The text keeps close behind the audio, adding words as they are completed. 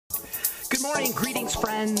Good morning, greetings,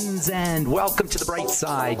 friends, and welcome to The Bright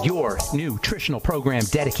Side, your nutritional program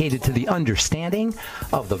dedicated to the understanding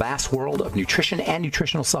of the vast world of nutrition and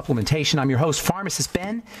nutritional supplementation. I'm your host, Pharmacist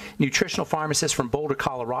Ben, nutritional pharmacist from Boulder,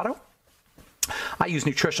 Colorado. I use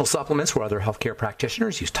nutritional supplements where other healthcare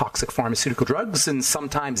practitioners use toxic pharmaceutical drugs and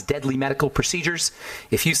sometimes deadly medical procedures.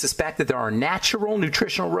 If you suspect that there are natural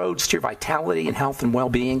nutritional roads to your vitality and health and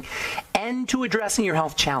well-being and to addressing your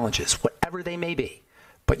health challenges, whatever they may be,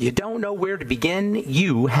 but you don't know where to begin,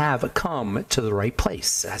 you have come to the right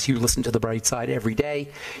place. As you listen to The Bright Side every day,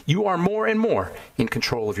 you are more and more in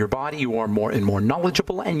control of your body. You are more and more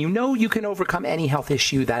knowledgeable, and you know you can overcome any health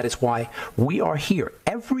issue. That is why we are here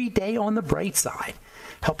every day on The Bright Side,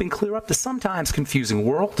 helping clear up the sometimes confusing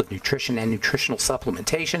world of nutrition and nutritional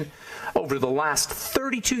supplementation. Over the last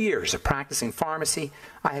 32 years of practicing pharmacy,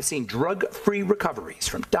 I have seen drug-free recoveries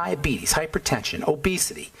from diabetes, hypertension,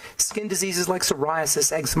 obesity, skin diseases like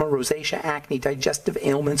psoriasis, eczema, rosacea, acne, digestive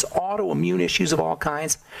ailments, autoimmune issues of all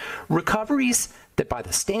kinds. Recoveries that by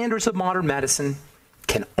the standards of modern medicine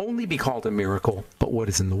can only be called a miracle, but what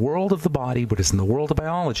is in the world of the body, what is in the world of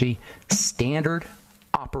biology, standard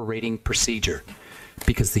operating procedure.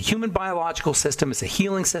 Because the human biological system is a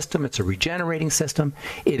healing system, it's a regenerating system.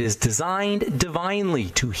 It is designed divinely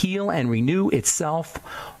to heal and renew itself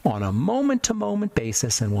on a moment-to-moment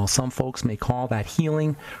basis. And while some folks may call that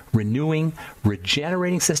healing, renewing,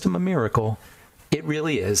 regenerating system a miracle, it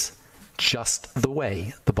really is just the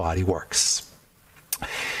way the body works.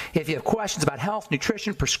 If you have questions about health,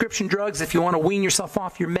 nutrition, prescription drugs, if you want to wean yourself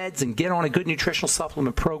off your meds and get on a good nutritional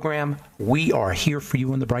supplement program, we are here for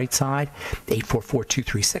you on The Bright Side.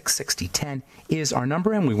 844-236-6010 is our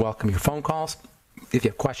number, and we welcome your phone calls. If you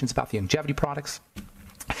have questions about the longevity products,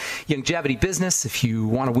 longevity business, if you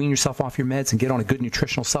want to wean yourself off your meds and get on a good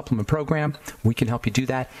nutritional supplement program, we can help you do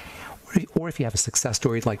that. Or if you have a success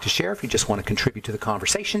story you'd like to share, if you just want to contribute to the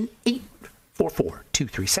conversation,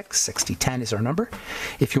 844-236-6010 is our number.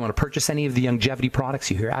 If you want to purchase any of the longevity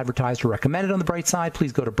products you hear advertised or recommended on The Bright Side,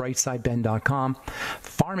 please go to brightsideben.com,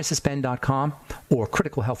 pharmacistben.com, or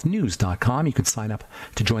criticalhealthnews.com. You can sign up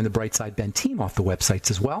to join the Bright Side Ben team off the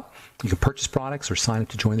websites as well. You can purchase products or sign up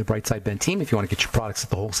to join the Bright Side Ben team if you want to get your products at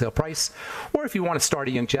the wholesale price, or if you want to start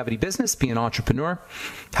a longevity business, be an entrepreneur,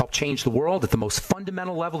 help change the world at the most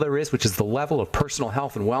fundamental level there is, which is the level of personal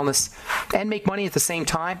health and wellness, and make money at the same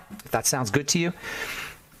time, if that sounds good to you.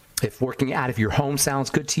 If working out of your home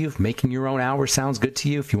sounds good to you, if making your own hours sounds good to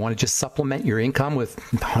you, if you want to just supplement your income with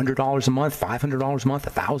 $100 a month, $500 a month,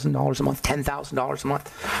 $1,000 a month, $10,000 a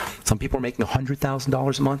month. Some people are making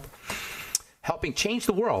 $100,000 a month. Helping change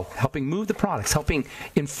the world, helping move the products, helping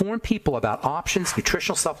inform people about options,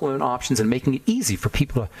 nutritional supplement options, and making it easy for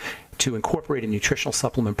people to incorporate a nutritional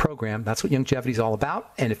supplement program. That's what longevity is all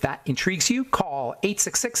about. And if that intrigues you, call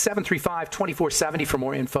 866-735-2470 for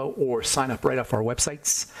more info, or sign up right off our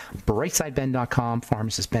websites, brightsideben.com,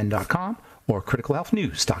 pharmacistben.com, or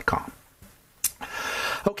criticalhealthnews.com.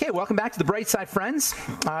 Okay, welcome back to The Bright Side, friends.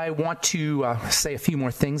 I want to say a few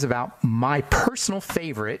more things about my personal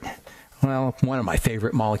favorite, well, one of my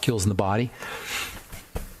favorite molecules in the body,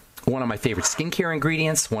 one of my favorite skincare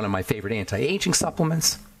ingredients, one of my favorite anti-aging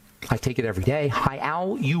supplements. I take it every day.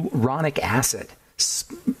 Hyaluronic acid.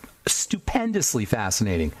 Stupendously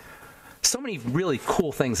fascinating. So many really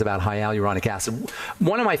cool things about hyaluronic acid.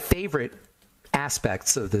 One of my favorite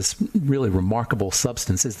aspects of this really remarkable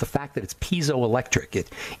substance is the fact that it's piezoelectric.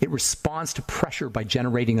 It responds to pressure by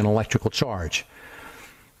generating an electrical charge.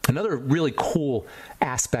 Another really cool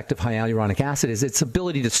aspect of hyaluronic acid is its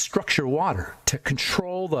ability to structure water, to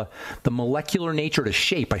control the molecular nature, to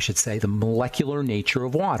shape, I should say, the molecular nature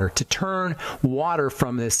of water, to turn water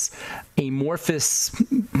from this amorphous,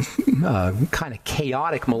 kind of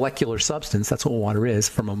chaotic molecular substance. That's what water is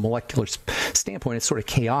from a molecular standpoint. It's sort of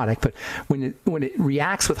chaotic, but when it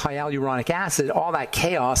reacts with hyaluronic acid, all that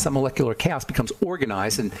chaos, that molecular chaos, becomes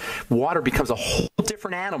organized, and water becomes a whole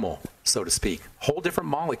different animal, so to speak, whole different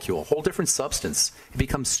molecule, whole different substance. It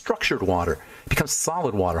becomes structured water, it becomes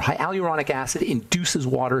solid water. Hyaluronic acid induces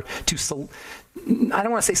water to, I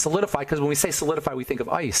don't want to say solidify, because when we say solidify, we think of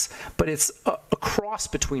ice, but it's a cross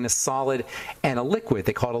between a solid and a liquid.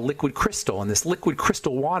 They call it a liquid crystal, and this liquid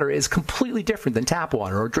crystal water is completely different than tap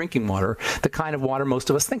water or drinking water, the kind of water most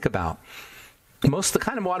of us think about. The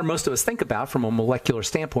kind of water most of us think about from a molecular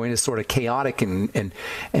standpoint is sort of chaotic and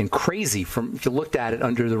crazy. If you looked at it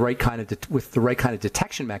under the right kind of with the right kind of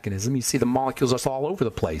detection mechanism, you see the molecules are all over the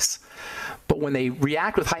place. But when they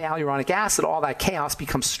react with hyaluronic acid, all that chaos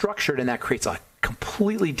becomes structured, and that creates a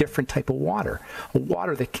completely different type of water, a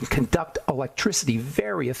water that can conduct electricity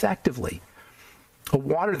very effectively. a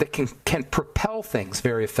water that can propel things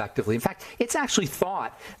very effectively. In fact, it's actually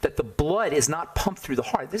thought that the blood is not pumped through the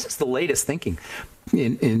heart. This is the latest thinking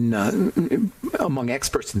among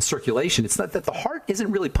experts in circulation. It's not that the heart isn't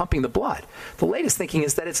really pumping the blood. The latest thinking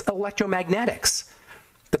is that it's electromagnetics,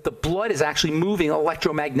 that the blood is actually moving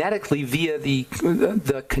electromagnetically via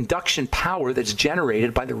the conduction power that's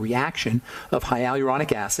generated by the reaction of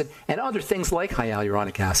hyaluronic acid and other things like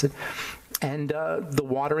hyaluronic acid and the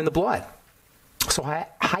water in the blood. So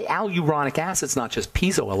hyaluronic acid is not just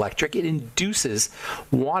piezoelectric. It induces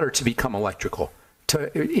water to become electrical.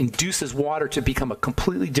 It induces water to become a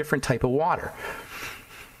completely different type of water.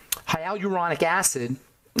 Hyaluronic acid,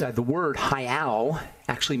 the word hyal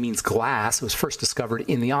actually means glass. It was first discovered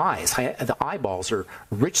in the eyes. The eyeballs are a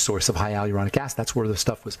rich source of hyaluronic acid. That's where the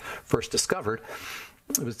stuff was first discovered.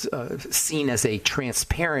 It was seen as a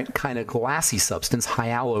transparent kind of glassy substance.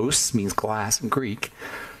 Hyalos means glass in Greek.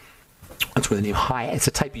 That's where the name it's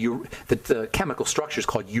a type of the chemical structure is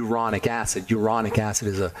called uronic acid. Uronic acid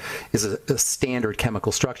is a standard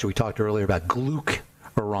chemical structure. We talked earlier about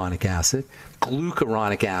glucuronic acid.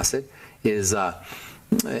 Glucuronic acid is a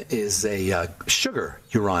sugar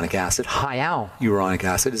uronic acid. Hyaluronic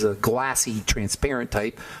acid is a glassy, transparent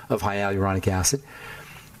type of hyaluronic acid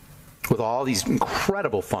with all these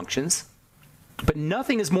incredible functions. But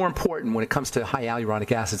nothing is more important when it comes to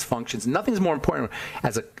hyaluronic acid's functions. Nothing is more important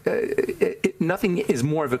nothing is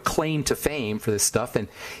more of a claim to fame for this stuff than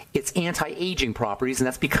its anti-aging properties, and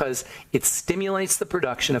that's because it stimulates the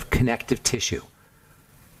production of connective tissue.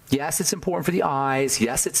 Yes, it's important for the eyes.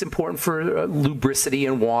 Yes, it's important for lubricity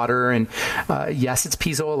and water. And yes, it's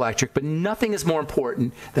piezoelectric. But nothing is more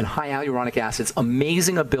important than hyaluronic acid's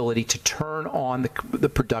amazing ability to turn on the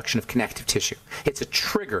production of connective tissue. It's a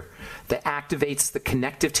trigger that activates the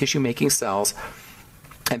connective tissue-making cells.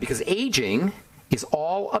 And because aging is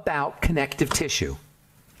all about connective tissue.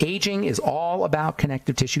 Aging is all about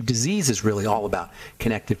connective tissue. Disease is really all about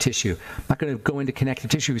connective tissue. I'm not going to go into connective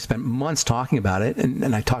tissue. We spent months talking about it,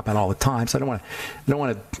 and I talk about it all the time, so I don't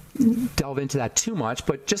want to delve into that too much,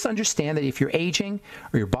 but just understand that if you're aging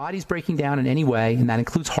or your body's breaking down in any way, and that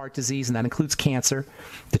includes heart disease and that includes cancer,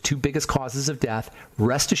 the two biggest causes of death,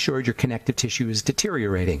 rest assured your connective tissue is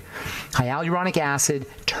deteriorating. Hyaluronic acid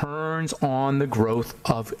turns on the growth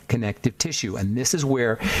of connective tissue, and this is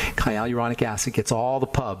where hyaluronic acid gets all the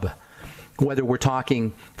pub, whether we're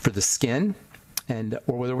talking for the skin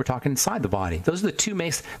or whether we're talking inside the body. Those are the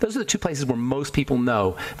two places where most people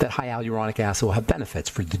know that hyaluronic acid will have benefits,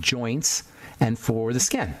 for the joints and for the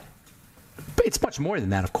skin. But it's much more than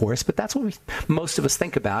that, of course, but that's what most of us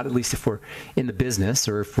think about, at least if we're in the business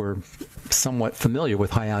or if we're somewhat familiar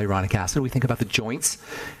with hyaluronic acid. We think about the joints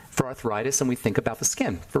for arthritis and we think about the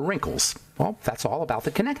skin for wrinkles. Well, that's all about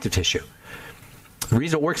the connective tissue. The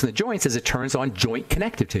reason it works in the joints is it turns on joint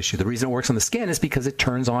connective tissue. The reason it works on the skin is because it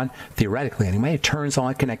turns on, theoretically anyway, it turns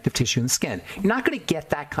on connective tissue in the skin. You're not going to get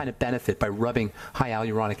that kind of benefit by rubbing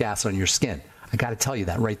hyaluronic acid on your skin. I got to tell you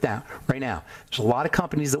that right now. There's a lot of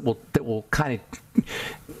companies that will kind of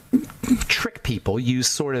trick people, use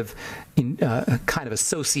sort of kind of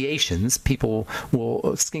associations.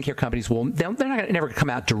 Skincare companies they're not never come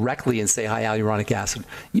out directly and say hyaluronic acid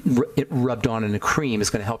it rubbed on in a cream is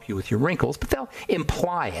going to help you with your wrinkles, but they'll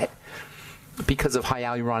imply it because of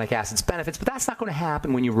hyaluronic acid's benefits. But that's not going to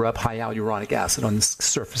happen when you rub hyaluronic acid on the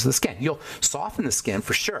surface of the skin. You'll soften the skin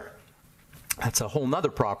for sure. That's a whole nother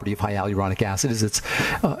property of hyaluronic acid, is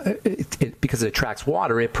because it attracts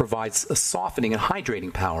water, it provides a softening and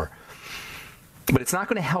hydrating power. But it's not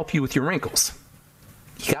going to help you with your wrinkles.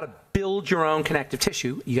 You got to build your own connective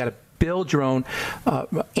tissue. You got to build your own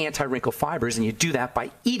anti-wrinkle fibers, and you do that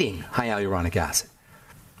by eating hyaluronic acid.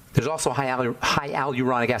 There's also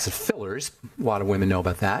hyaluronic acid fillers. A lot of women know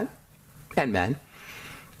about that, and men.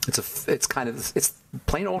 It's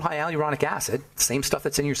plain old hyaluronic acid, same stuff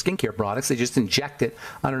that's in your skincare products. They just inject it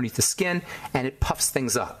underneath the skin and it puffs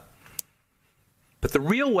things up. But the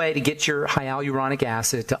real way to get your hyaluronic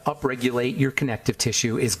acid to upregulate your connective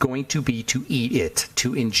tissue is going to be to eat it,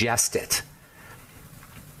 to ingest it.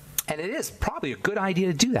 And it is probably a good idea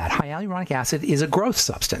to do that. Hyaluronic acid is a growth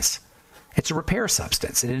substance. It's a repair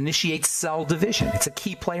substance. It initiates cell division. It's a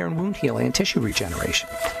key player in wound healing and tissue regeneration.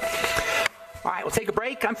 All right, we'll take a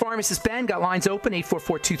break. I'm Pharmacist Ben. Got lines open,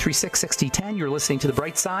 844-236-6010. You're listening to The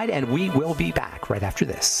Bright Side, and we will be back right after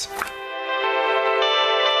this.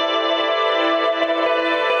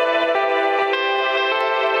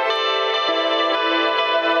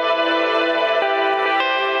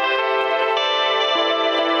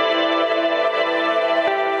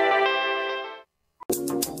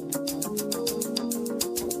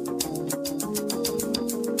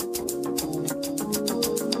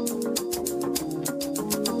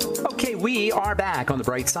 We are back on the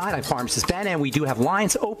bright side. I'm Pharmacist Ben, and we do have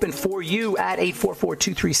lines open for you at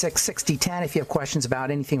 844-236-6010. If you have questions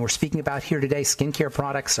about anything we're speaking about here today, skincare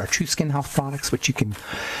products, our True Skin Health products, which you can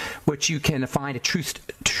find at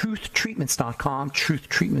truthtreatments.com,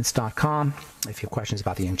 truthtreatments.com. If you have questions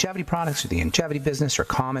about the longevity products or the longevity business or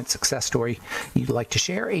comment, success story you'd like to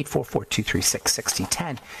share,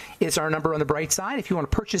 844-236-6010 is our number on the bright side. If you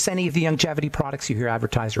want to purchase any of the longevity products you hear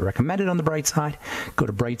advertised or recommended on the bright side, go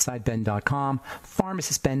to brightsideben.com,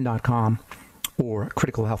 pharmacistben.com, or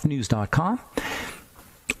criticalhealthnews.com,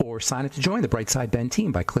 or sign up to join the Brightside Ben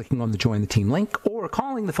team by clicking on the Join the Team link or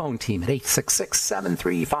calling the phone team at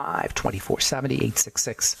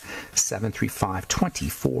 866-735-2470,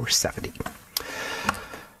 866-735-2470.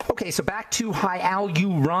 Okay, so back to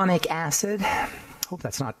hyaluronic acid. Hope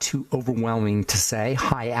that's not too overwhelming to say.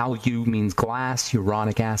 Hyalu means glass.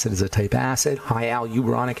 Uronic acid is a type of acid.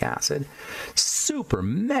 Hyaluronic acid. Super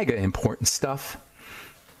mega important stuff.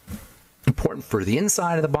 Important for the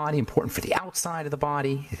inside of the body, important for the outside of the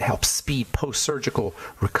body. It helps speed post-surgical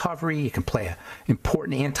recovery. It can play an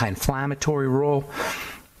important anti-inflammatory role,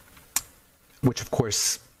 which, of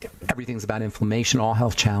course, everything's about inflammation. All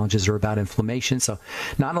health challenges are about inflammation. So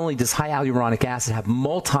not only does hyaluronic acid have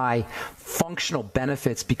multifunctional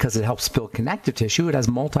benefits because it helps build connective tissue, it has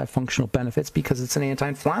multifunctional benefits because it's an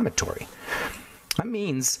anti-inflammatory. That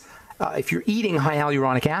means if you're eating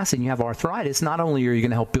hyaluronic acid and you have arthritis, not only are you going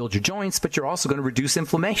to help build your joints, but you're also going to reduce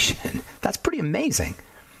inflammation. That's pretty amazing.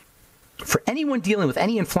 For anyone dealing with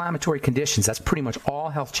any inflammatory conditions, that's pretty much all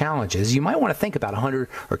health challenges. You might want to think about 100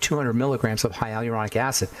 or 200 milligrams of hyaluronic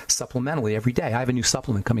acid supplementally every day. I have a new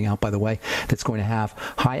supplement coming out, by the way, that's going to have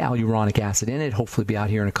hyaluronic acid in it. Hopefully be out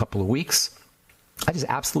here in a couple of weeks. I just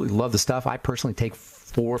absolutely love the stuff. I personally take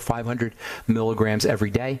 400 or 500 milligrams every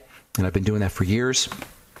day, and I've been doing that for years.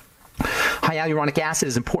 Hyaluronic acid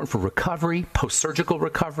is important for recovery, post-surgical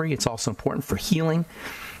recovery. It's also important for healing,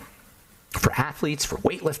 for athletes, for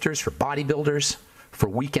weightlifters, for bodybuilders, for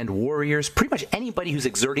weekend warriors, pretty much anybody who's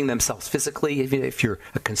exerting themselves physically. If you're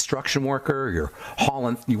a construction worker, or you're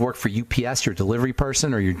hauling, you work for UPS, you're a delivery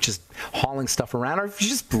person, or you're just hauling stuff around, or if you're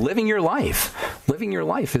just living your life. Living your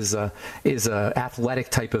life is a athletic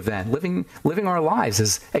type event. Living our lives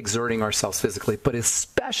is exerting ourselves physically, but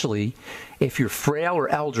especially if you're frail or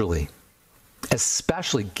elderly.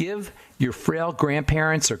 Especially give your frail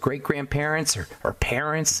grandparents or great-grandparents or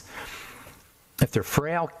parents, if they're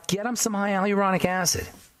frail, get them some hyaluronic acid.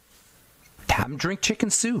 Have them drink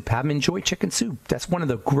chicken soup. Have them enjoy chicken soup. That's one of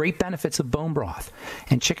the great benefits of bone broth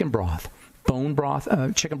and chicken broth. Bone broth,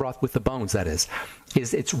 chicken broth with the bones, that is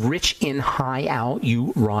it's rich in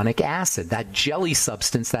hyaluronic acid, that jelly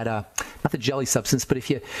substance, that not the jelly substance, but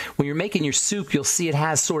when you're making your soup, you'll see it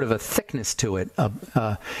has sort of a thickness to it, a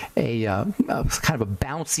kind of a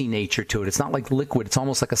bouncy nature to it. It's not like liquid. It's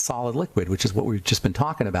almost like a solid liquid, which is what we've just been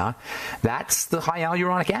talking about. That's the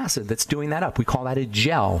hyaluronic acid that's doing that up. We call that a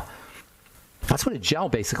gel. That's what a gel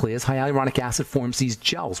basically is. Hyaluronic acid forms these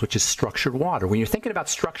gels, which is structured water. When you're thinking about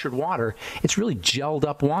structured water, it's really gelled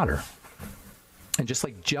up water. And just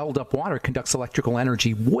like gelled up water conducts electrical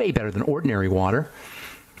energy way better than ordinary water,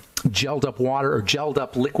 gelled up water or gelled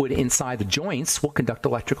up liquid inside the joints will conduct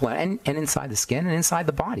electrical, and inside the skin and inside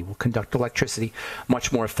the body will conduct electricity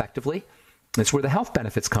much more effectively. That's where the health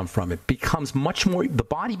benefits come from. It becomes much more, the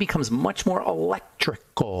body becomes much more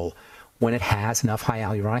electrical when it has enough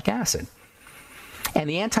hyaluronic acid. And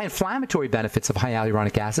the anti-inflammatory benefits of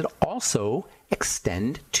hyaluronic acid also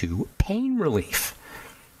extend to pain relief.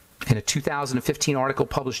 In a 2015 article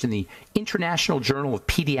published in the International Journal of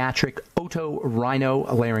Pediatric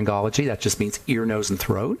Otorhinolaryngology, that just means ear, nose, and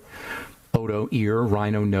throat. Oto, ear,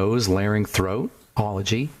 rhino, nose, larynx, throat,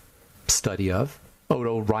 ology, study of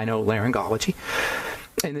otorhinolaryngology.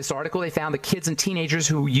 In this article, they found that kids and teenagers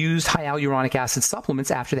who used hyaluronic acid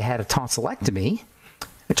supplements after they had a tonsillectomy,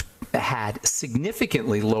 which had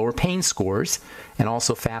significantly lower pain scores and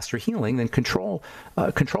also faster healing than control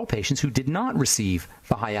patients who did not receive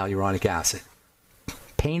the hyaluronic acid.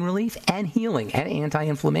 Pain relief and healing and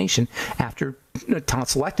anti-inflammation after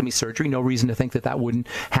tonsillectomy surgery. No reason to think that wouldn't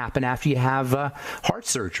happen after you have heart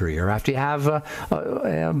surgery or after you have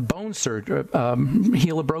bone surgery,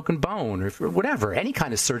 heal a broken bone, or whatever. Any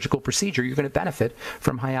kind of surgical procedure, you're going to benefit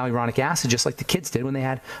from hyaluronic acid, just like the kids did when they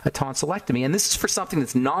had a tonsillectomy. And this is for something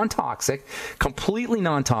that's non-toxic, completely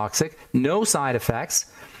non-toxic, no side effects.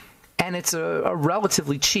 And it's a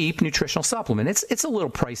relatively cheap nutritional supplement. It's a little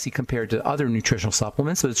pricey compared to other nutritional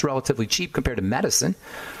supplements, but it's relatively cheap compared to medicine.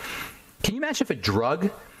 Can you imagine if a drug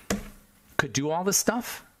could do all this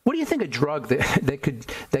stuff? What do you think a drug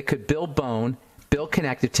that could build bone, build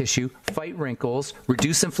connective tissue, fight wrinkles,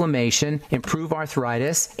 reduce inflammation, improve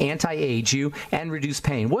arthritis, anti-age you, and reduce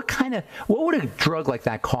pain. What would a drug like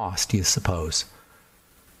that cost, do you suppose?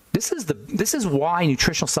 This is why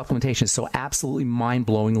nutritional supplementation is so absolutely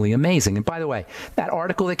mind-blowingly amazing. And by the way, that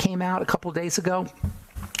article that came out a couple of days ago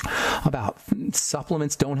about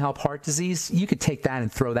supplements don't help heart disease, you could take that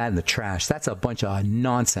and throw that in the trash. That's a bunch of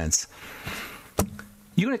nonsense.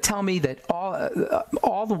 You're going to tell me that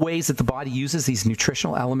all the ways that the body uses these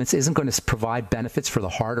nutritional elements isn't going to provide benefits for the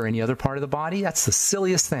heart or any other part of the body? That's the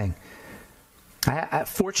silliest thing.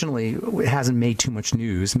 Fortunately, it hasn't made too much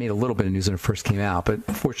news. It made a little bit of news when it first came out, but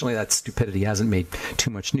fortunately that stupidity hasn't made too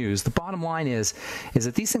much news. The bottom line is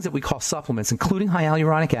that these things that we call supplements, including high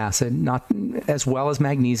hyaluronic acid, not as well as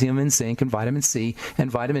magnesium and zinc and vitamin C and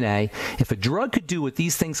vitamin A, if a drug could do what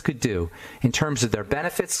these things could do in terms of their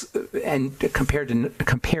benefits and compared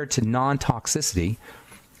to non-toxicity,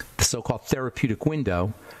 the so-called therapeutic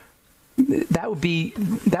window, that would be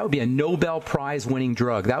a Nobel Prize winning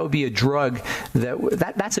drug. That would be a drug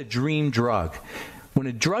that's a dream drug. When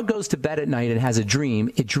a drug goes to bed at night and has a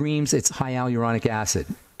dream, it dreams it's high hyaluronic acid.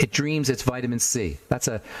 It dreams it's vitamin C. That's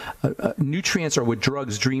nutrients are what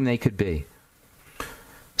drugs dream they could be.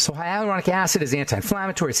 So hyaluronic acid is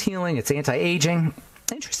anti-inflammatory, it's healing, it's anti-aging.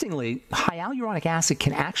 Interestingly, hyaluronic acid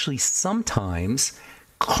can actually sometimes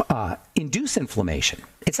induce inflammation.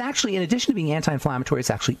 It's actually, in addition to being anti-inflammatory,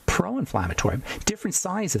 it's actually pro-inflammatory. Different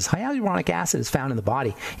sizes. Hyaluronic acid is found in the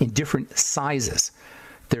body in different sizes.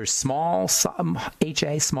 There's small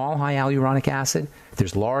HA, small hyaluronic acid.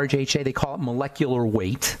 There's large HA. They call it molecular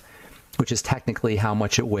weight, which is technically how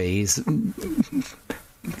much it weighs. A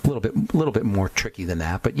little bit more tricky than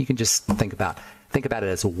that, but you can just think about it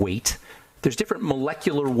as a weight. There's different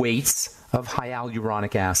molecular weights of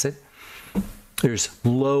hyaluronic acid. There's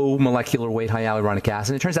low molecular weight hyaluronic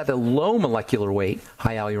acid. And it turns out that low molecular weight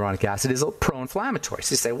hyaluronic acid is pro-inflammatory.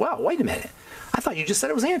 So you say, well, wait a minute. I thought you just said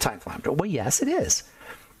it was anti-inflammatory. Well, yes, it is.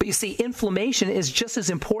 But you see, inflammation is just as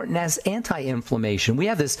important as anti-inflammation. We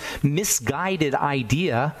have this misguided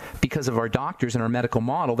idea because of our doctors and our medical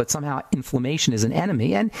model that somehow inflammation is an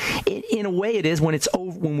enemy. And in a way it is when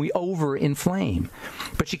we over-inflame.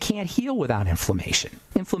 But you can't heal without inflammation.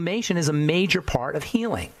 Inflammation is a major part of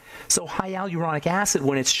healing. So hyaluronic acid,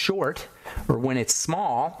 when it's short or when it's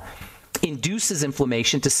small, induces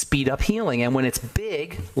inflammation to speed up healing. And when it's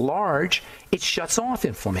big, large, it shuts off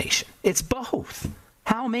inflammation. It's both.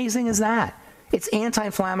 How amazing is that? It's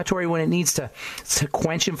anti-inflammatory when it needs to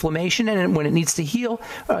quench inflammation, and when it needs to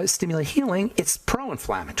stimulate healing, it's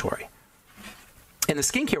pro-inflammatory. In the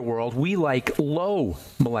skincare world, we like low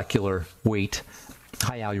molecular weight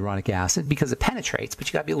hyaluronic acid because it penetrates, but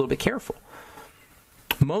you got to be a little bit careful.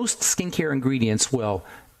 Most skincare ingredients will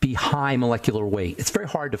be high molecular weight. It's very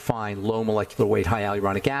hard to find low molecular weight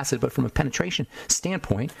hyaluronic acid, but from a penetration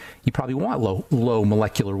standpoint, you probably want low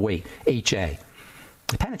molecular weight HA.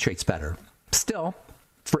 It penetrates better. Still,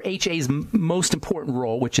 for HA's most important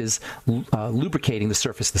role, which is lubricating the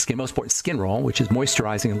surface of the skin, most important skin role, which is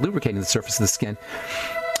moisturizing and lubricating the surface of the skin,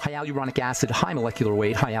 hyaluronic acid, high molecular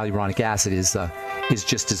weight hyaluronic acid is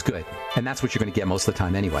just as good. And that's what you're going to get most of the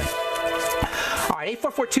time anyway. All right,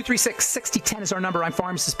 844-236-6010 is our number. I'm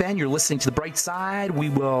Pharmacist Ben. You're listening to The Bright Side. We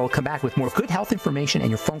will come back with more good health information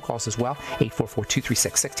and your phone calls as well.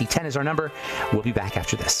 844-236-6010 is our number. We'll be back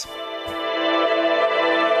after this.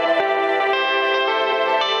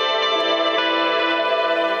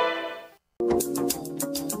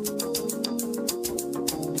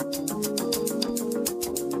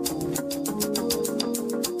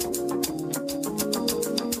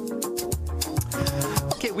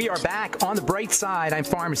 We are back on The Bright Side. I'm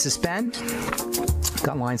Pharmacist Ben.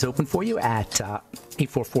 Got lines open for you at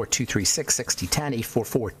 844-236-6010,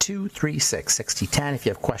 844-236-6010. If you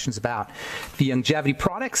have questions about the longevity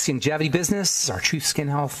products, longevity business, our Truth Skin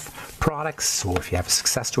Health products, or if you have a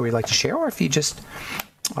success story you'd like to share, or if you just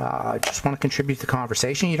want to contribute to the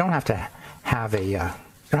conversation, you don't have to have a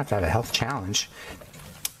health challenge.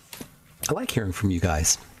 I like hearing from you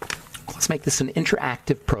guys. Let's make this an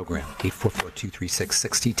interactive program.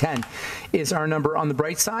 844-236-6010 is our number on The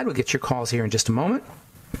Bright Side. We'll get your calls here in just a moment.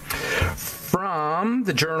 From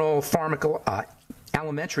the journal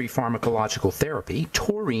Elementary Pharmacological Therapy,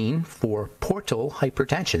 taurine for portal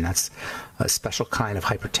hypertension. That's a special kind of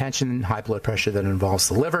hypertension, high blood pressure that involves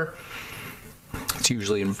the liver. It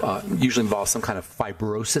usually involves some kind of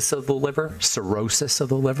fibrosis of the liver, cirrhosis of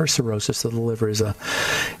the liver. Cirrhosis of the liver is a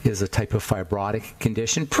type of fibrotic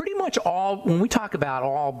condition. Pretty much when we talk about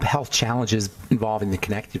all health challenges involving the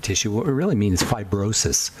connective tissue, what we really mean is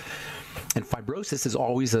fibrosis. And fibrosis is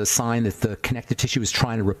always a sign that the connective tissue is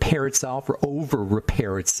trying to repair itself or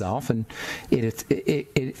over-repair itself, and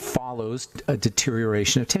it follows a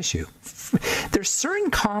deterioration of tissue. There's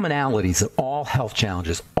certain commonalities that all health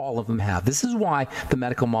challenges, all of them have. This is why the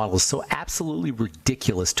medical model is so absolutely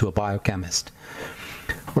ridiculous to a biochemist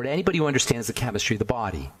or to anybody who understands the chemistry of the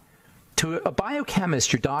body. To a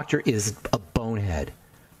biochemist, your doctor is a bonehead.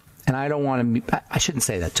 And I shouldn't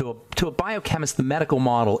say that. To a biochemist, the medical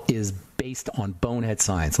model is based on bonehead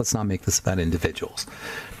science. Let's not make this about individuals.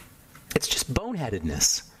 It's just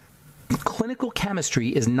boneheadedness. Clinical chemistry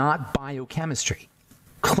is not biochemistry.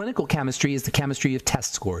 Clinical chemistry is the chemistry of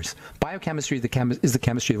test scores. Biochemistry is the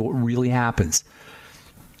chemistry of what really happens.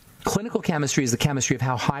 Clinical chemistry is the chemistry of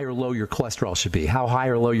how high or low your cholesterol should be, how high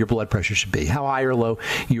or low your blood pressure should be, how high or low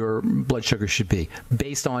your blood sugar should be,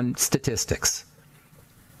 based on statistics.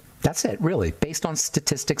 That's it, really, based on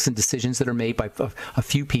statistics and decisions that are made by a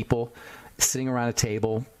few people sitting around a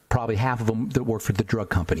table, probably half of them that work for the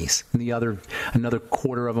drug companies, and another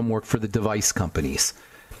quarter of them work for the device companies.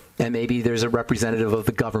 And maybe there's a representative of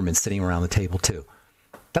the government sitting around the table, too.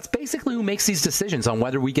 That's basically who makes these decisions on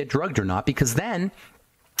whether we get drugged or not, because then,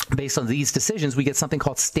 based on these decisions, we get something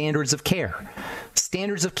called standards of care.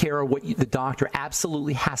 Standards of care are what the doctor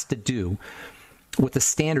absolutely has to do, what the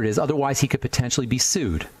standard is. Otherwise, he could potentially be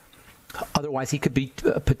sued. Otherwise, he could be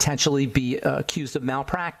potentially be accused of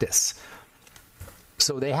malpractice.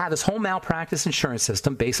 So they have this whole malpractice insurance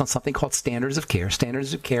system based on something called standards of care.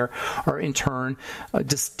 Standards of care are in turn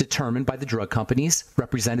determined by the drug companies,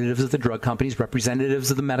 representatives of the drug companies,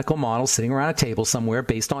 representatives of the medical model sitting around a table somewhere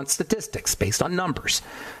based on statistics, based on numbers.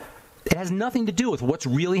 It has nothing to do with what's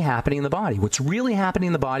really happening in the body. What's really happening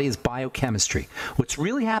in the body is biochemistry. What's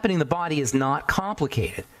really happening in the body is not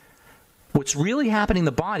complicated. What's really happening in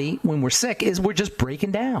the body when we're sick is we're just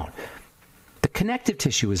breaking down. The connective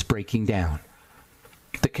tissue is breaking down.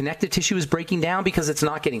 The connective tissue is breaking down because it's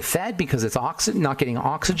not getting fed, because it's not getting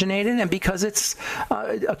oxygenated, and because it's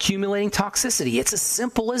accumulating toxicity. It's as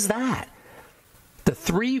simple as that. The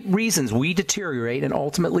three reasons we deteriorate and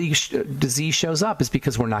ultimately disease shows up is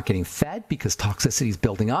because we're not getting fed, because toxicity is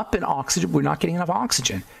building up, and we're not getting enough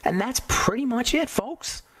oxygen. And that's pretty much it,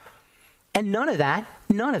 folks. And none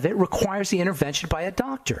of it requires the intervention by a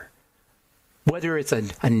doctor. Whether it's a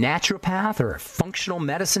naturopath or a functional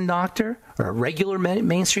medicine doctor or a regular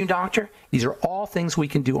mainstream doctor, these are all things we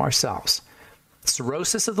can do ourselves.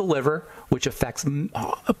 Cirrhosis of the liver, which affects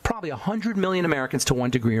probably 100 million Americans to one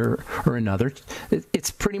degree or another.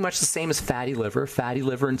 It's pretty much the same as fatty liver. Fatty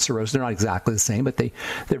liver and cirrhosis, they're not exactly the same, but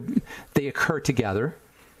they occur together.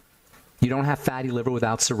 You don't have fatty liver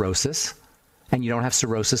without cirrhosis. And you don't have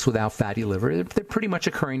cirrhosis without fatty liver. They're pretty much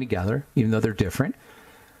occurring together, even though they're different.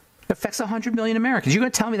 It affects 100 million Americans. You're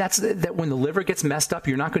going to tell me that when the liver gets messed up,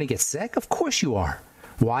 you're not going to get sick? Of course you are.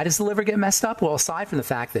 Why does the liver get messed up? Well, aside from the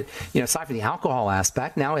fact that, aside from the alcohol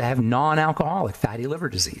aspect, now we have non-alcoholic fatty liver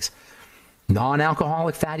disease.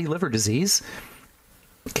 Non-alcoholic fatty liver disease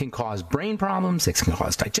can cause brain problems, it can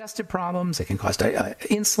cause digestive problems, it can cause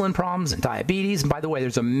insulin problems and diabetes. And by the way,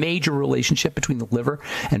 there's a major relationship between the liver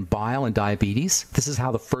and bile and diabetes. This is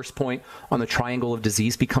how the first point on the triangle of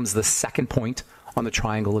disease becomes the second point on the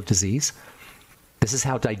triangle of disease. This is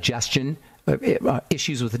how digestion,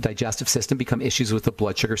 issues with the digestive system become issues with the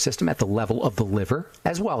blood sugar system at the level of the liver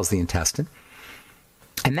as well as the intestine.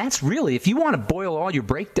 And that's really, if you want to boil all your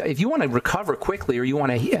if you want to recover quickly or you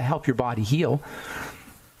want to help your body heal,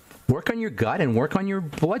 work on your gut and work on your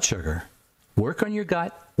blood sugar. Work on your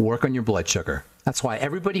gut, work on your blood sugar. That's why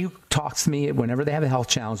everybody who talks to me, whenever they have a health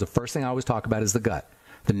challenge, the first thing I always talk about is the gut.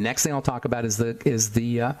 The next thing I'll talk about is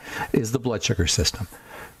the blood sugar system.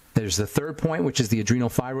 There's the third point, which is the adrenal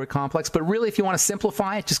thyroid complex. But really, if you want to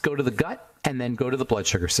simplify it, just go to the gut and then go to the blood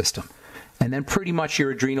sugar system. And then pretty much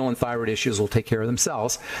your adrenal and thyroid issues will take care of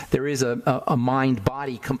themselves. There is a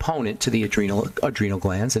mind-body component to the adrenal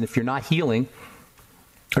glands. And if you're not healing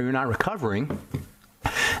or you're not recovering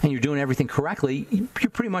and you're doing everything correctly, you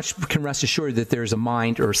pretty much can rest assured that there's a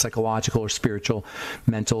mind or psychological or spiritual,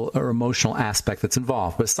 mental or emotional aspect that's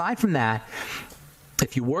involved. But aside from that,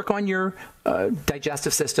 if you work on your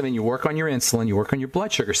digestive system and you work on your insulin, you work on your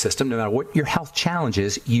blood sugar system, no matter what your health challenge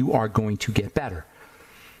is, you are going to get better.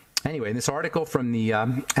 Anyway, in this article from the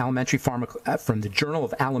from the Journal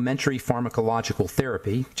of Alimentary Pharmacological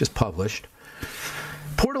Therapy, just published,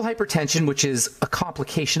 portal hypertension, which is a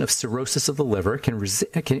complication of cirrhosis of the liver,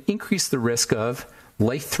 can increase the risk of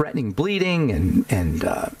life-threatening bleeding and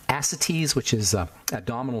ascites, which is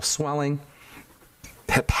abdominal swelling,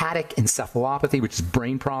 hepatic encephalopathy, which is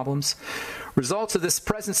brain problems. Results of this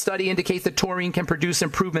present study indicate that taurine can produce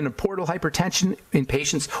improvement in portal hypertension in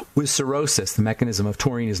patients with cirrhosis. The mechanism of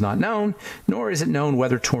taurine is not known, nor is it known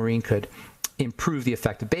whether taurine could improve the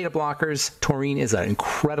effect of beta blockers. Taurine is an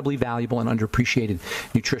incredibly valuable and underappreciated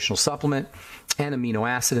nutritional supplement and amino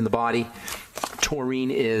acid in the body.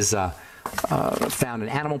 Taurine is found in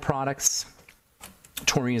animal products.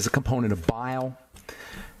 Taurine is a component of bile.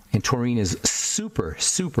 And taurine is super,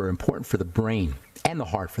 super important for the brain and the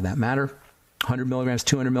heart, for that matter. 100 milligrams,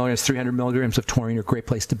 200 milligrams, 300 milligrams of taurine are a great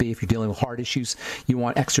place to be. If you're dealing with heart issues, you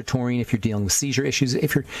want extra taurine. If you're dealing with seizure issues,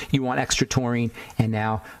 you want extra taurine. And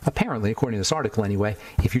now, apparently, according to this article anyway,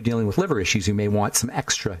 if you're dealing with liver issues, you may want some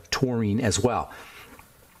extra taurine as well.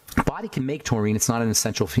 The body can make taurine. It's not an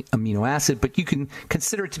essential amino acid, but you can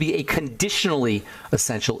consider it to be a conditionally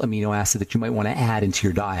essential amino acid that you might want to add into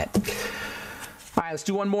your diet. All right, let's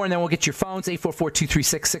do one more, and then we'll get your phones,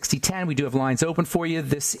 844-236-6010. We do have lines open for you.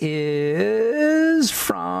 This is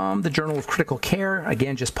from the Journal of Critical Care,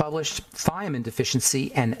 again, just published, thiamine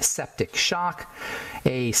deficiency and septic shock.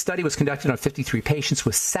 A study was conducted on 53 patients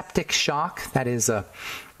with septic shock. That is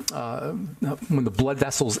when the blood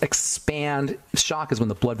vessels expand. Shock is when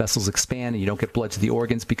the blood vessels expand and you don't get blood to the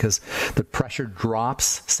organs because the pressure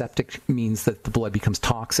drops. Septic means that the blood becomes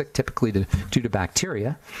toxic, typically due to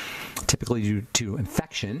bacteria, typically due to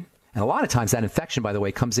infection. And a lot of times that infection, by the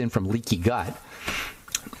way, comes in from leaky gut.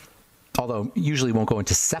 Although usually won't go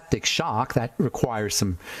into septic shock. That requires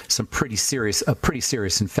some pretty serious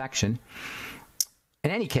infection. In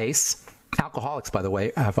any case, alcoholics, by the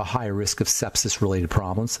way, have a higher risk of sepsis-related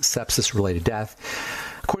problems, sepsis-related death.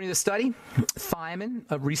 According to the study, thiamine,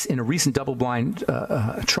 in a recent double-blind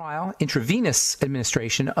trial, intravenous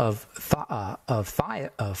administration of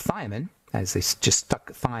thiamine, as they just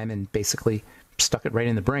stuck thiamine, basically stuck it right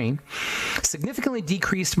in the brain, significantly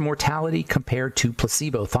decreased mortality compared to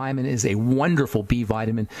placebo. Thiamine is a wonderful B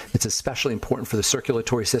vitamin that's especially important for the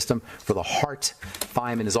circulatory system, for the heart.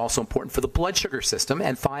 Thiamine is also important for the blood sugar system,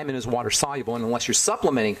 and thiamine is water soluble, and unless you're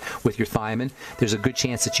supplementing with your thiamine, there's a good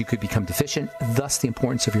chance that you could become deficient, thus the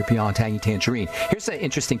importance of your Beyond Tangy Tangerine. Here's an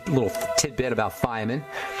interesting little tidbit about thiamine.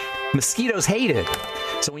 Mosquitoes hate it.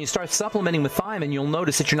 So when you start supplementing with thiamine, you'll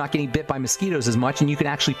notice that you're not getting bit by mosquitoes as much, and you can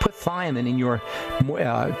actually put thiamine in your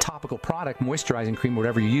topical product, moisturizing cream,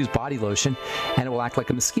 whatever you use, body lotion, and it will act like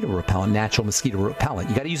a mosquito repellent, natural mosquito repellent.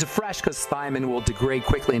 You got to use it fresh because thiamine will degrade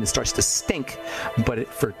quickly and it starts to stink. But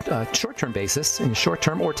for a short-term basis, in the short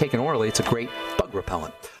term, or taken orally, it's a great bug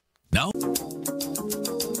repellent. No.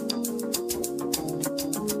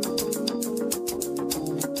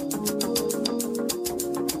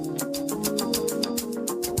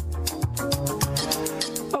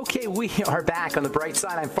 We are back on the bright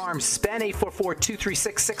side. I'm Pharmacist Ben.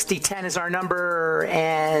 844-236-6010 is our number.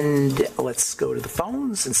 And let's go to the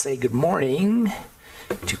phones and say good morning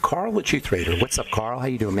to Carl, the Truth Raider. What's up, Carl? How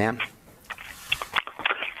you doing, man?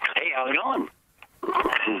 Hey, how's it going?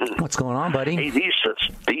 What's going on, buddy? Hey, these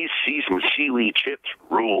seasoned seaweed chips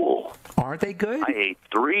rule. Aren't they good? I ate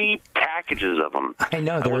 3 packages of them. I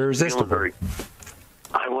know, they're irresistible.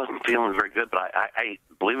 I wasn't feeling very good, but I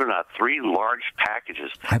believe it or not, 3 large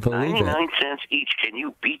packages. I believe 99 cents each. Can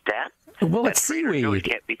you beat that? Well, it's seaweed. You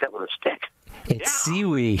can't beat that with a stick. It's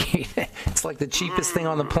seaweed. It's like the cheapest thing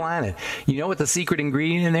on the planet. You know what the secret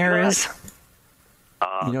ingredient in there is?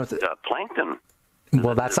 You know what plankton.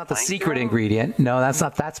 Well, that's not the secret ingredient. No, that's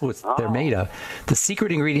not. That's what they're made of. The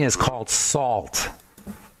secret ingredient is called salt.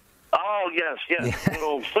 Oh, yes. Good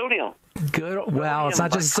old sodium. Good. Well, it's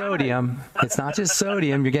not just sodium. It's not just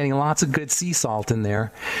sodium. You're getting lots of good sea salt in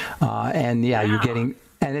there, and you're getting.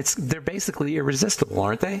 And they're basically irresistible,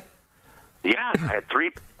 aren't they? Yeah, I had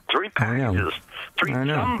 3 packages, 3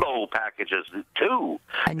 jumbo packages, 2.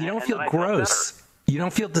 And you don't feel gross. You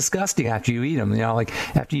don't feel disgusting after you eat them. You know, like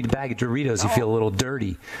after you eat a bag of Doritos, you feel a little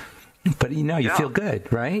dirty. But you feel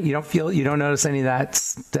good, right? You don't notice any of that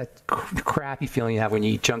crappy feeling you have when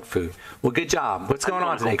you eat junk food. Well, good job. What's going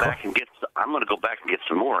on today, Carl? I'm going to go back and get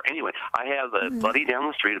some more. Anyway, I have a buddy down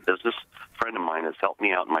the street, a business friend of mine, has helped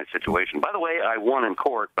me out in my situation. By the way, I won in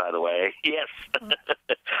court. By the way, yes,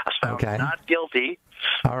 okay, not guilty.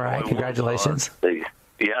 All right, congratulations.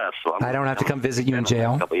 Yes, so I don't have to come visit you in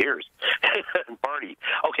jail. A couple of years. Party.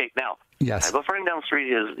 Okay, now yes, I have a friend down the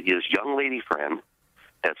street. His young lady friend.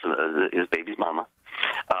 That's his baby's mama.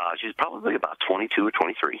 She's probably about 22 or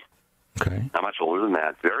 23. Okay. Not much older than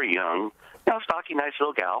that. Very young. Stocky, nice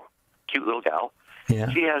little gal. Cute little gal.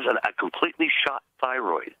 Yeah. She has a completely shot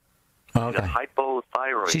thyroid. Okay. She's a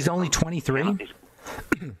hypothyroid. She's only 23?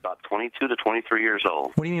 About 22 to 23 years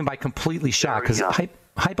old. What do you mean by completely shot? Because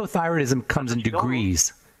hypothyroidism comes in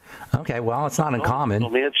degrees. Okay, well, it's not uncommon.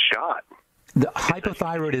 Only it's shot. The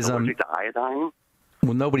hypothyroidism. Allergic to iodine?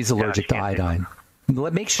 Well, nobody's allergic to iodine.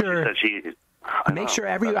 Make sure.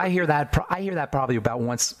 I hear that probably about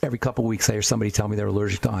once every couple of weeks. I hear somebody tell me they're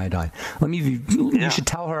allergic to iodine. You should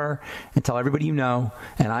tell her and tell everybody you know,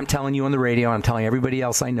 and I'm telling you on the radio, and I'm telling everybody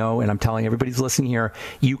else I know, and I'm telling everybody who's listening here,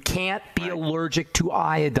 you can't be allergic to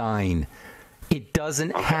iodine. It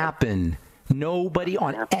doesn't happen. Nobody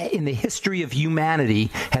in the history of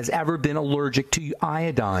humanity has ever been allergic to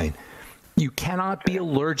iodine. You cannot be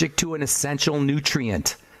allergic to an essential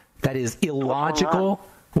nutrient. That is illogical.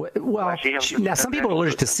 Well, now some people are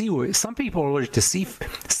allergic to seafood. Some people are allergic to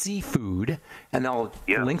seafood, and they'll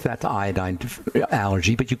link that to iodine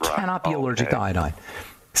allergy. But you cannot be allergic to iodine.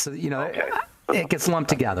 So it gets lumped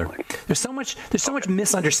together. There's so much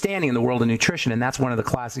misunderstanding in the world of nutrition, and that's one of the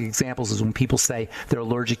classic examples is when people say they're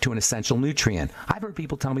allergic to an essential nutrient. I've heard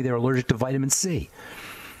people tell me they're allergic to vitamin C.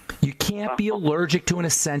 You can't be allergic to an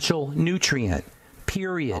essential nutrient.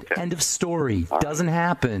 Period. End of story. Doesn't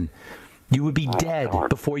happen. You would be dead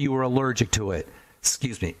before you were allergic to it.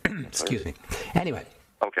 Excuse me. Excuse me. Anyway.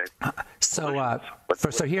 Okay. So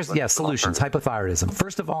here's solutions. Hypothyroidism.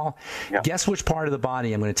 First of all, guess which part of the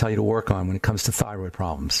body I'm going to tell you to work on when it comes to thyroid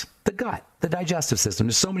problems? The gut, the digestive system.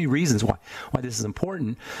 There's so many reasons why this is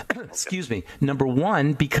important. Excuse me. Number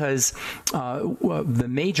one, because the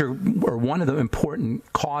major or one of the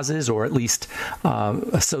important causes, or at least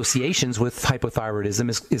associations with hypothyroidism,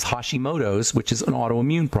 is Hashimoto's, which is an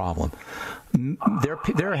autoimmune problem. There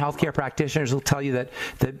are healthcare practitioners who will tell you that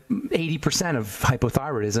 80% of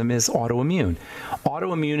hypothyroidism is autoimmune.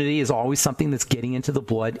 Autoimmunity is always something that's getting into the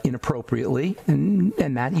blood inappropriately, and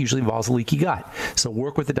that usually involves a leaky gut. So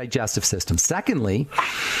work with the digestive system. Secondly,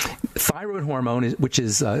 thyroid hormone, which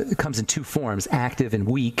comes in two forms, active and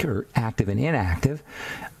weak, or active and inactive,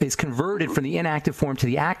 is converted from the inactive form to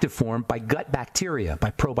the active form by gut bacteria,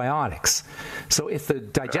 by probiotics. So if the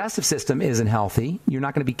digestive system isn't healthy, you're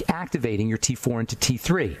not going to be activating your T4 into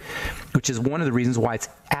T3, which is one of the reasons why it's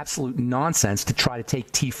absolute nonsense to try to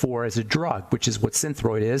take T4 as a drug, which is what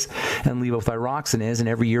Synthroid is and levothyroxine is, and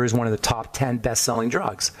every year is one of the top 10 best-selling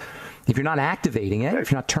drugs. If you're not activating it, if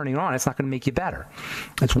you're not turning it on, it's not going to make you better.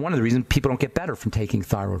 That's one of the reasons people don't get better from taking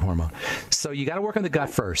thyroid hormone. So you got to work on the gut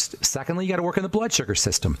first. Secondly, you got to work on the blood sugar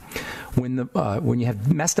system. When you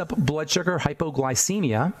have messed up blood sugar,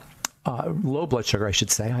 hypoglycemia, low blood sugar, I should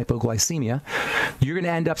say, hypoglycemia, you're going to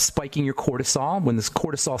end up spiking your cortisol. When this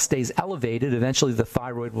cortisol stays elevated, eventually the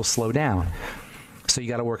thyroid will slow down. So you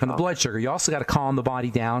got to work on the blood sugar. You also got to calm the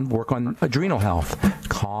body down, work on adrenal health.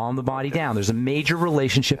 Calm the body down. There's a major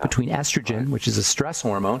relationship between estrogen, which is a stress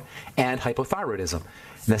hormone, and hypothyroidism.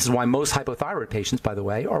 And this is why most hypothyroid patients, by the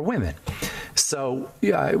way, are women. So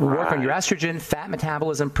work on your estrogen, fat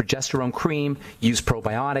metabolism, progesterone cream, use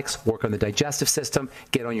probiotics, work on the digestive system,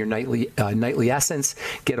 get on your nightly essence,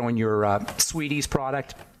 get on your Sweeties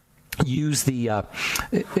product. Use the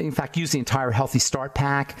entire Healthy Start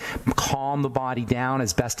Pack. Calm the body down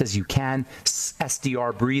as best as you can.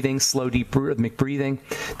 SDR breathing, slow deep rhythmic breathing.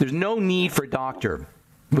 There's no need for a doctor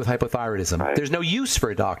with hypothyroidism. Right. There's no use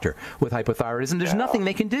for a doctor with hypothyroidism. There's nothing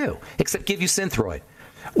they can do except give you Synthroid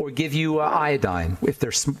or give you iodine if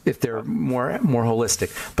they're more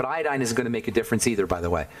holistic. But iodine isn't going to make a difference either, by the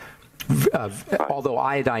way. Although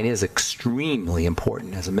iodine is extremely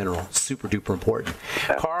important as a mineral, super duper important.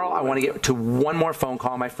 Carl, I want to get to one more phone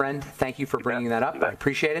call, my friend. Thank you for bringing that up. I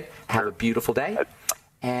appreciate it. Have a beautiful day.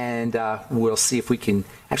 And we'll see if we can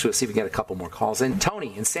get a couple more calls in.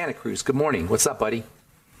 Tony in Santa Cruz, good morning. What's up, buddy?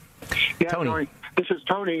 Yeah, Tony. This is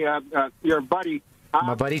Tony, your buddy.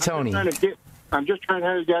 My buddy Tony. I'm just trying to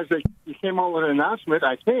tell you guys that you came out with an announcement,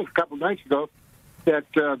 I think, a couple of nights ago, that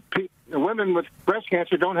women with breast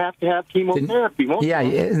cancer don't have to have chemotherapy.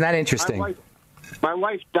 Isn't that interesting? My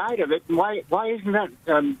wife died of it. And why isn't that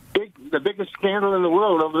the biggest scandal in the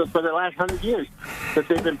world for the last 100 years? That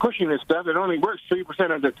they've been pushing this stuff. It only works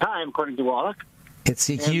 3% of the time, according to Wallach. It's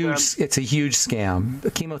a huge scam.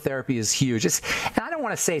 The chemotherapy is huge. And I don't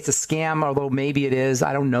want to say it's a scam, although maybe it is.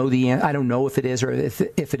 I don't know if it is or if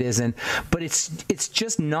it isn't. But it's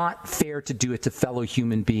just not fair to do it to fellow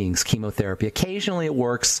human beings. Chemotherapy. Occasionally it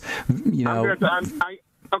works.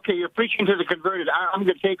 Okay, you're preaching to the converted. I'm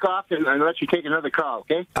going to take off and let you take another call,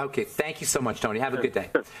 okay? Okay, thank you so much, Tony. Have a good day.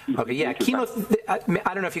 Okay, yeah, chemo.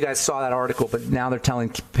 I don't know if you guys saw that article, but now they're telling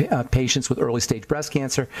patients with early-stage breast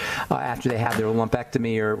cancer, after they have their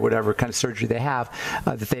lumpectomy or whatever kind of surgery they have,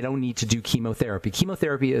 that they don't need to do chemotherapy.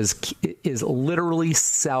 Chemotherapy is literally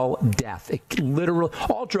cell death.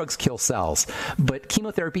 All drugs kill cells, but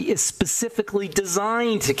chemotherapy is specifically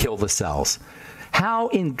designed to kill the cells. How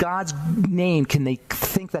in God's name can they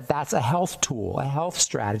think that that's a health tool, a health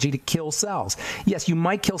strategy to kill cells? Yes, you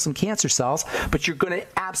might kill some cancer cells, but you're going to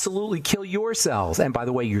absolutely kill your cells. And by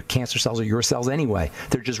the way, your cancer cells are your cells anyway.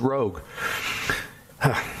 They're just rogue.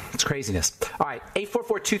 It's craziness. All right,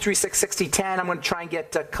 844-236-6010. I'm going to try and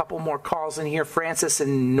get a couple more calls in here. Francis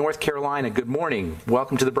in North Carolina, good morning.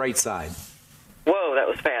 Welcome to the Bright Side. Whoa, that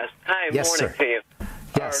was fast. Hi, yes, morning sir. to you.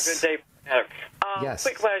 Yes. Or good day. Yes.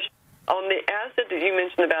 Quick question. On the acid that you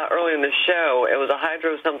mentioned about earlier in the show, it was a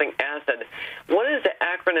hydro-something acid. What is the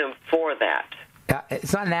acronym for that?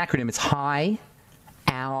 It's not an acronym. It's high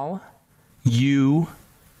aluronic.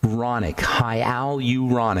 High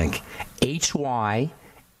aluronic. HY,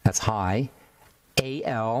 that's high.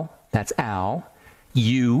 AL, that's al.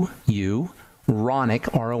 Ronic,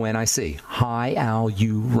 RONIC, high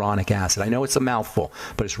aluronic acid. I know it's a mouthful,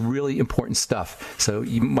 but it's really important stuff. So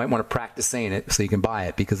you might want to practice saying it so you can buy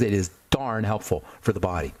it, because it is darn helpful for the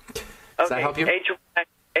body. Does that help you?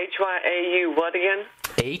 HYAU what again?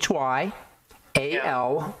 HYALU.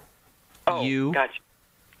 Oh, gotcha.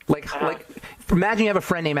 Like, imagine you have a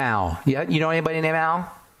friend named Al. Yeah, you know anybody named Al?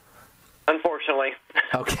 Unfortunately.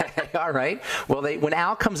 Okay, all right. Well, when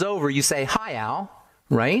Al comes over, you say, hi, Al,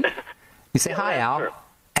 right? You say, hi, Al, true.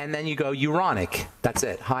 And then you go uronic. That's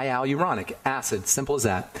it. High aluronic acid. Simple as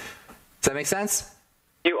that. Does that make sense?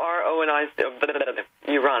 Uronic.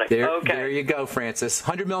 There you go, Francis.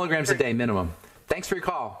 100 milligrams a day minimum. Thanks for your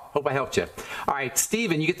call. Hope I helped you. All right,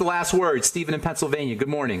 Stephen, you get the last word. Stephen in Pennsylvania. Good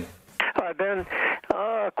morning. Hi, Ben.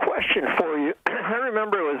 Question for you. I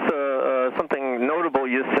remember it was something notable.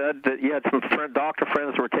 You said that you had some doctor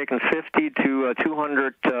friends who were taking 50 to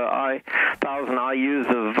 200,000 IUs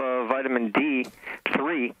of vitamin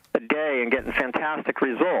D3 a day and getting fantastic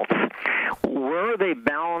results. Were they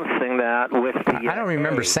balancing that with the... I don't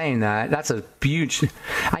remember saying that. That's a huge...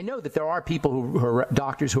 I know that there are people who are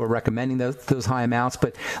doctors who are recommending those high amounts,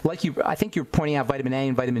 but like I think you're pointing out vitamin A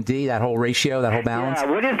and vitamin D, that whole ratio, that whole balance.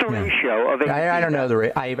 Yeah, what is the ratio of... I don't know the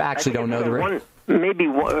rate. I actually don't know the rate. Maybe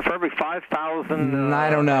for every 5,000... I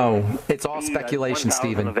don't know. It's all speculation,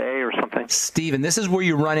 Stephen. Of A or something. Stephen, this is where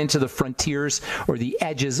you run into the frontiers or the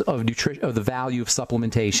edges of the value of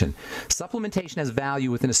supplementation. Supplementation has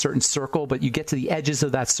value within a certain circle, but you get to the edges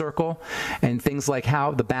of that circle, and things like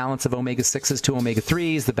how the balance of omega-6s to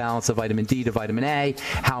omega-3s, the balance of vitamin D to vitamin A,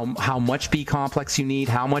 how much B complex you need,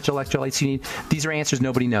 how much electrolytes you need. These are answers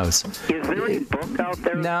nobody knows. Is there any book out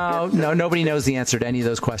there? No, nobody knows the answer to any of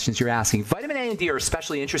those questions you're asking. Vitamin A and D are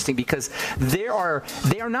especially interesting because they are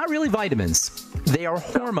not really vitamins. They are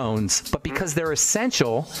hormones, but because they're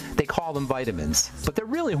essential, they call them vitamins. But they're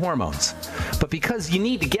really hormones. But because you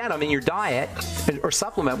need to get them in your diet or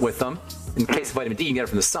supplement with them, in the case of vitamin D, you can get it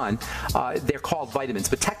from the sun, they're called vitamins.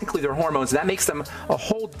 But technically, they're hormones, and that makes them a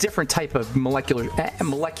whole different type of molecular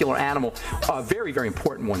animal, very, very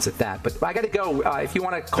important ones at that. But I got to go. If you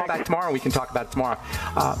want to call back tomorrow, we can talk about it tomorrow.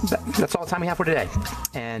 That's all the time we have for today.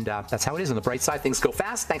 And that's how it is on the bright side. Things go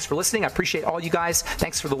fast. Thanks for listening. I appreciate all you guys.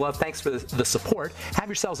 Thanks for the love. Thanks for the support. Have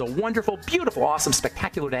yourselves a wonderful, beautiful, awesome,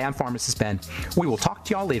 spectacular day. I'm Pharmacist Ben. We will talk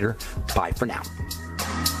to y'all later. Bye for now.